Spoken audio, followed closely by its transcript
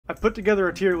I've put together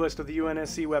a tier list of the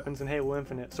UNSC weapons in Halo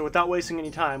Infinite, so without wasting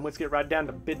any time, let's get right down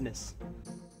to business.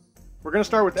 We're going to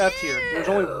start with F tier. There's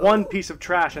only one piece of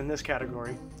trash in this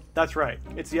category. That's right,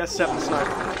 it's the S7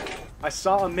 Sniper. I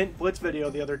saw a Mint Blitz video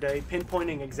the other day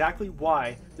pinpointing exactly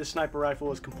why this sniper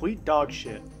rifle is complete dog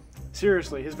shit.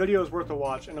 Seriously, his video is worth a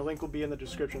watch, and a link will be in the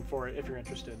description for it if you're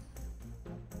interested.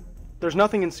 There's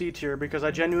nothing in C tier because I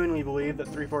genuinely believe that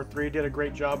 343 did a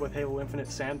great job with Halo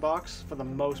Infinite Sandbox for the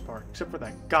most part, except for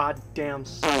that goddamn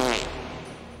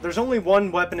There's only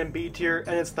one weapon in B tier,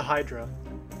 and it's the Hydra.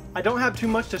 I don't have too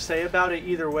much to say about it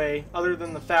either way, other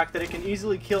than the fact that it can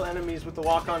easily kill enemies with the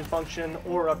lock-on function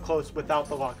or up close without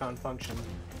the lock-on function.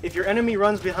 If your enemy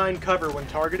runs behind cover when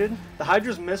targeted, the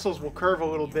Hydra's missiles will curve a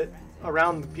little bit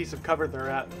around the piece of cover they're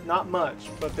at. Not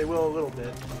much, but they will a little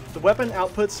bit. The weapon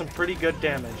outputs some pretty good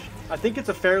damage. I think it's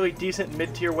a fairly decent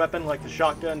mid-tier weapon like the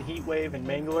shotgun, heatwave, and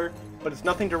mangler, but it's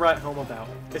nothing to write home about.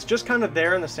 It's just kind of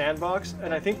there in the sandbox,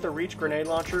 and I think the Reach grenade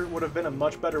launcher would have been a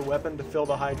much better weapon to fill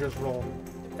the Hydra's role.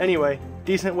 Anyway,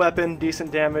 decent weapon,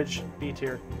 decent damage, B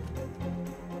tier.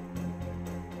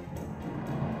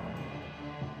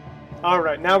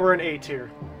 Alright, now we're in A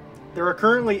tier. There are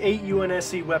currently 8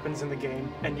 UNSC weapons in the game,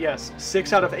 and yes,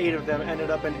 6 out of 8 of them ended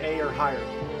up in A or higher.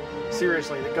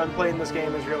 Seriously, the gunplay in this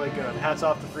game is really good. Hats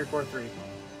off to 343.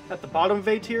 At the bottom of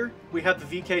A tier, we have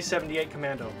the VK-78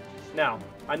 Commando. Now,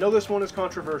 I know this one is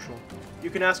controversial. You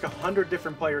can ask 100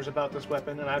 different players about this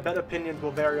weapon, and I bet opinions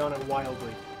will vary on it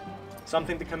wildly. Some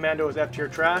think the Commando is F tier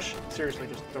trash. Seriously,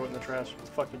 just throw it in the trash. What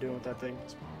the fuck are you doing with that thing?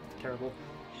 It's terrible.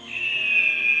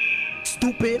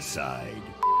 Stupid side.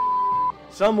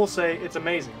 Some will say it's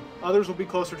amazing. Others will be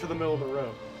closer to the middle of the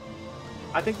road.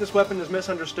 I think this weapon is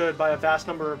misunderstood by a vast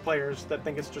number of players that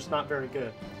think it's just not very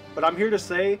good. But I'm here to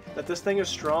say that this thing is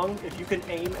strong if you can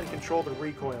aim and control the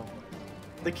recoil.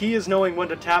 The key is knowing when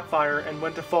to tap fire and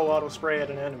when to full auto spray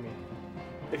at an enemy.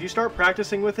 If you start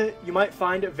practicing with it, you might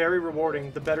find it very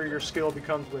rewarding the better your skill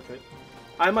becomes with it.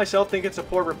 I myself think it's a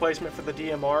poor replacement for the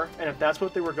DMR, and if that's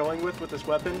what they were going with this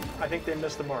weapon, I think they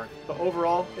missed the mark. But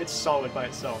overall, it's solid by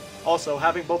itself. Also,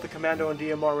 having both the Commando and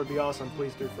DMR would be awesome.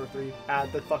 Please, 343,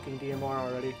 add the fucking DMR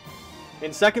already.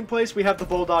 In second place, we have the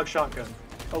Bulldog Shotgun.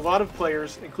 A lot of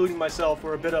players, including myself,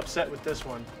 were a bit upset with this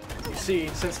one. You see,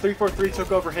 since 343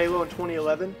 took over Halo in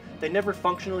 2011, they never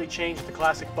functionally changed the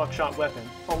classic buckshot weapon,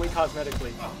 only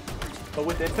cosmetically. But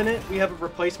with Infinite, we have a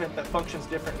replacement that functions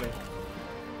differently.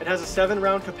 It has a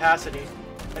 7-round capacity,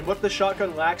 and what the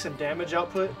shotgun lacks in damage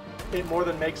output, it more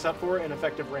than makes up for in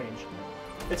effective range.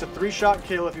 It's a 3-shot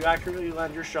kill if you accurately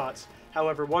land your shots,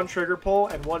 however 1 trigger pull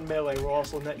and 1 melee will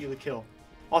also net you the kill.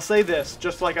 I'll say this,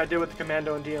 just like I did with the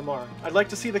Commando and DMR, I'd like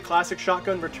to see the classic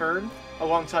shotgun return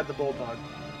alongside the Bulldog.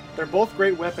 They're both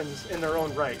great weapons in their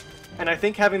own right, and I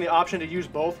think having the option to use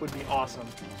both would be awesome.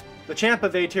 The champ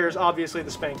of A tier is obviously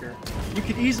the Spanker. You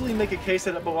could easily make a case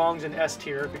that it belongs in S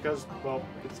tier because, well,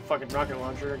 it's a fucking rocket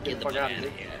launcher. Get the fuck out of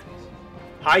here.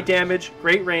 High damage,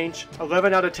 great range,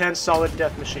 11 out of 10 solid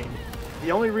death machine.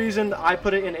 The only reason I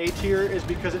put it in A tier is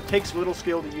because it takes little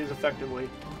skill to use effectively.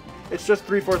 It's just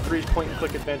 343's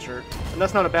point-and-click adventure, and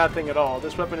that's not a bad thing at all.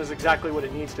 This weapon is exactly what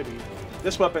it needs to be.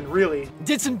 This weapon really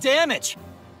did some damage!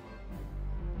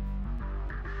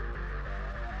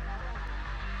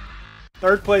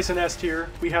 Third place in S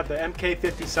tier, we have the MK50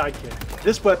 Sidekick.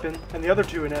 This weapon, and the other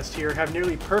two in S tier, have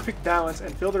nearly perfect balance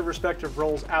and fill their respective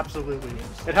roles absolutely.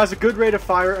 It has a good rate of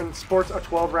fire and sports a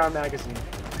 12-round magazine.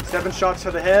 7 shots to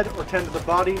the head or 10 to the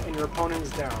body and your opponent is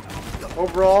down.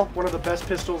 Overall, one of the best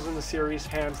pistols in the series,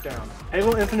 hands down.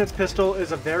 Halo Infinite's pistol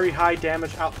is a very high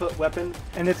damage output weapon,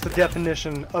 and it's the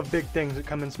definition of big things that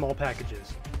come in small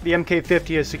packages. The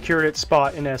MK50 has secured its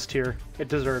spot in S tier. It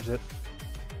deserves it.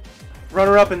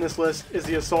 Runner-up in this list is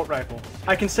the Assault Rifle.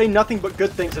 I can say nothing but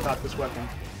good things about this weapon.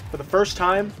 For the first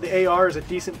time, the AR is a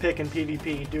decent pick in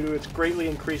PvP due to its greatly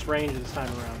increased range this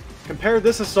time around. Compare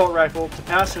this Assault Rifle to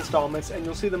past installments and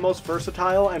you'll see the most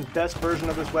versatile and best version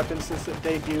of this weapon since it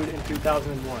debuted in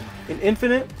 2001. In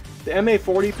Infinite, the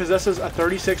MA40 possesses a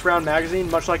 36-round magazine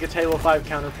much like its Halo 5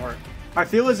 counterpart. I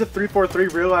feel as if 343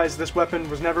 realized this weapon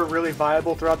was never really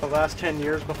viable throughout the last 10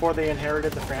 years before they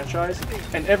inherited the franchise,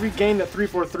 and every game that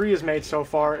 343 has made so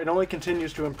far, it only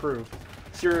continues to improve.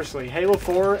 Seriously, Halo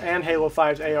 4 and Halo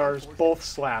 5's ARs both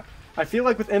slap. I feel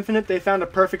like with Infinite they found a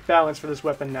perfect balance for this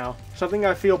weapon now, something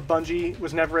I feel Bungie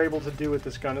was never able to do with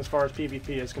this gun as far as PvP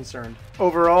is concerned.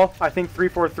 Overall, I think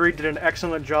 343 did an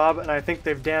excellent job, and I think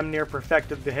they've damn near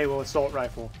perfected the Halo Assault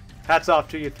Rifle. Hats off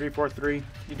to you, 343,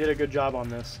 you did a good job on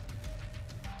this.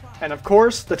 And of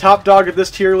course, the top dog of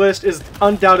this tier list is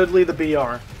undoubtedly the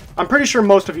BR. I'm pretty sure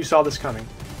most of you saw this coming.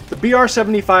 The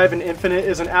BR-75 in Infinite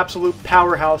is an absolute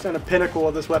powerhouse and a pinnacle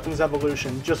of this weapon's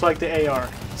evolution, just like the AR.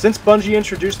 Since Bungie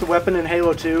introduced the weapon in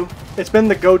Halo 2, it's been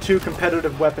the go-to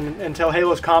competitive weapon until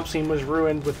Halo's comp scene was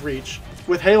ruined with Reach.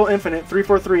 With Halo Infinite,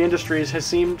 343 Industries has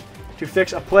seemed to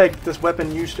fix a plague that this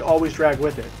weapon used to always drag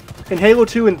with it. In Halo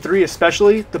 2 and 3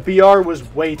 especially, the BR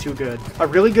was way too good. A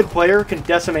really good player can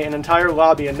decimate an entire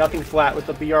lobby and nothing flat with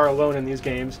the BR alone in these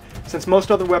games, since most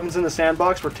other weapons in the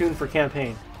sandbox were tuned for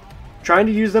campaign. Trying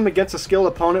to use them against a skilled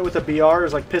opponent with a BR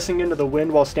is like pissing into the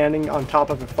wind while standing on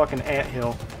top of a fucking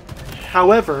anthill.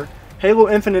 However, Halo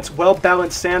Infinite's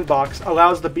well-balanced sandbox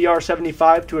allows the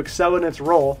BR-75 to excel in its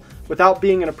role without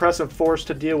being an oppressive force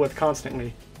to deal with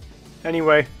constantly.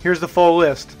 Anyway, here's the full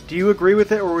list. Do you agree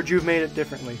with it, or would you have made it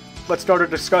differently? Let's start a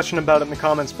discussion about it in the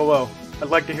comments below. I'd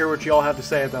like to hear what you all have to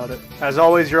say about it. As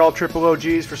always, you're all triple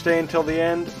OGs for staying till the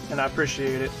end, and I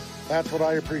appreciate it. That's what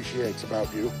I appreciate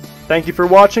about you. Thank you for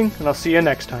watching, and I'll see you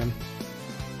next time.